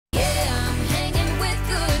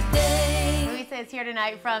is here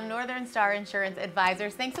tonight from Northern Star Insurance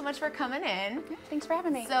Advisors. Thanks so much for coming in. Yeah, thanks for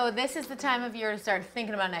having me. So this is the time of year to start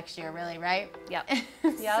thinking about next year, really, right? Yep.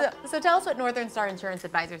 So tell us what Northern Star Insurance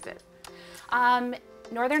Advisors is.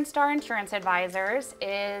 Northern Star Insurance Advisors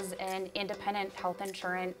is an independent health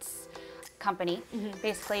insurance company.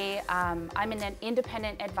 Basically, I'm an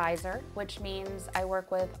independent advisor, which means I work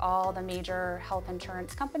with all the major health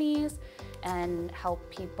insurance companies and help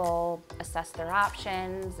people assess their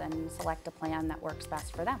options and select a plan that works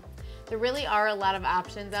best for them. There really are a lot of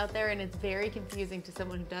options out there, and it's very confusing to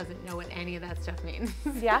someone who doesn't know what any of that stuff means.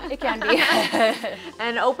 Yeah, it can be.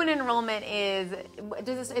 And open enrollment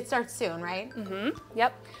it starts soon, right?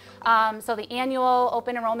 Yep. So the annual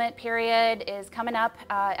open enrollment period is coming up.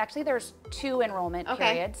 Actually, there's two enrollment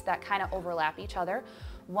periods that kind of overlap each other.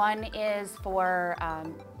 One is for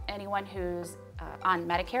anyone who's on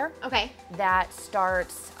Medicare. Okay. That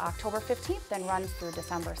starts October 15th and runs through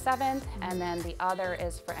December 7th. And then the other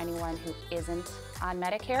is for anyone who isn't on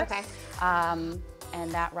Medicare. Okay.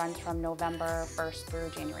 And that runs from November 1st through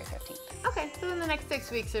January 15th. Okay, so in the next 6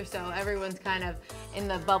 weeks or so, everyone's kind of in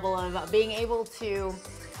the bubble of being able to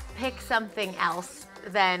pick something else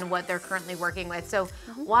than what they're currently working with. So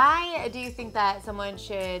why do you think that someone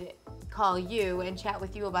should call you and chat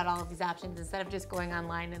with you about all of these options instead of just going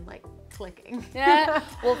online and like clicking? Yeah.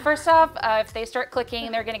 Well, first off, if they start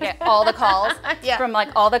clicking, they're going to get all the calls from like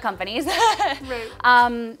all the companies.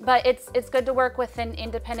 Right. But it's good to work with an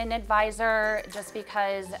independent advisor just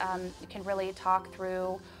because you can really talk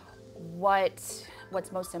through what's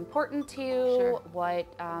most important to you, what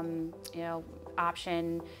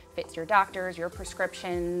option fits your doctors, your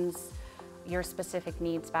prescriptions, your specific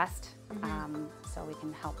needs best. So we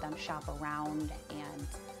can help them shop around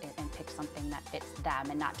and pick something that fits them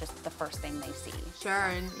and not just the first thing they see. Sure,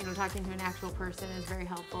 and talking to an actual person is very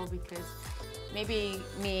helpful because maybe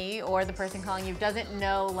me or the person calling you doesn't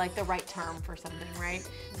know like the right term for something, right?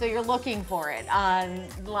 So you're looking for it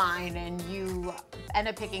online and you end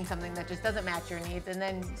up picking something that just doesn't match your needs, and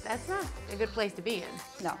then that's not a good place to be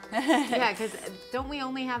in. No. Yeah, because don't we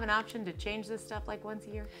only have an option to change this stuff like once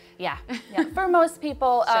a year? Yeah. For most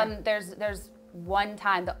people, there's one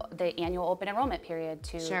time, the annual open enrollment period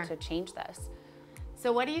to change this.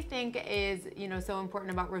 So what do you think is so important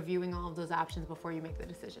about reviewing all of those options before you make the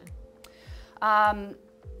decision?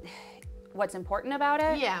 What's important about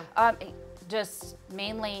it? Yeah. Just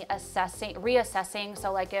mainly reassessing.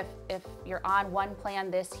 So like if you're on one plan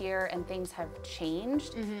this year and things have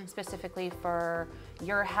changed, specifically for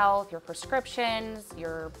your health, your prescriptions,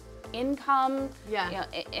 your income,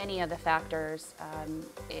 any of the factors,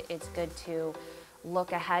 it's good to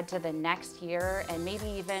look ahead to the next year, and maybe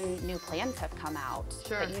even new plans have come out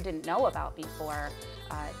that you didn't know about before,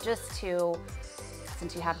 just to,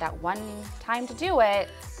 since you have that one time to do it,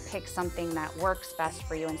 pick something that works best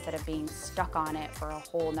for you instead of being stuck on it for a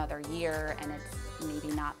whole nother year and it's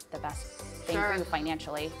maybe not the best thing for you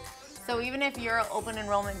financially. So even if your open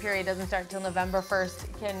enrollment period doesn't start till November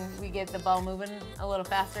 1st, can we get the ball moving a little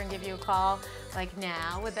faster and give you a call like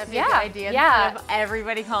now? Would that be a good idea instead of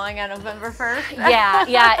everybody calling on November 1st?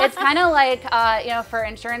 Yeah. It's kind of like, for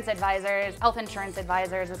insurance advisors, health insurance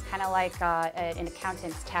advisors, it's kind of like an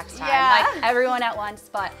accountant's tax time. Like everyone at once,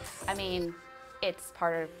 but I mean, it's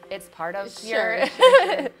part of It's part of the job.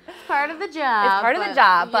 It's part of the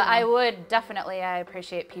job, but I would definitely, I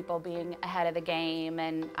appreciate people being ahead of the game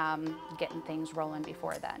and getting things rolling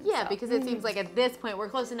before then. Yeah, because it seems like at this point we're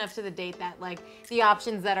close enough to the date that like the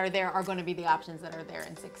options that are there are going to be the options that are there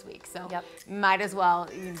in 6 weeks. So might as well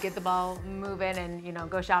get the ball moving and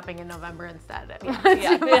go shopping in November instead.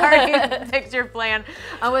 You've already picked your plan.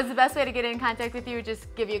 What's the best way to get in contact with you?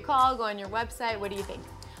 Just give you a call, go on your website. What do you think?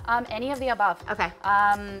 Any of the above. Okay.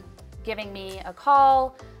 Giving me a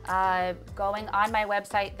call, going on my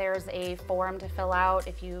website, there's a form to fill out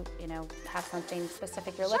if you have something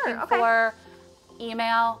specific you're looking for.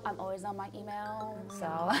 Email, I'm always on my email, so.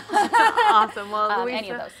 Awesome. Well, Louisa, any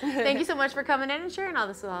of those. Thank you so much for coming in and sharing all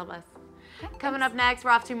this with all of us. Coming up next,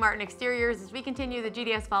 we're off to Martin Exteriors as we continue the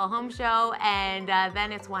GDS Fall Home Show, and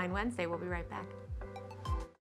then it's Wine Wednesday. We'll be right back.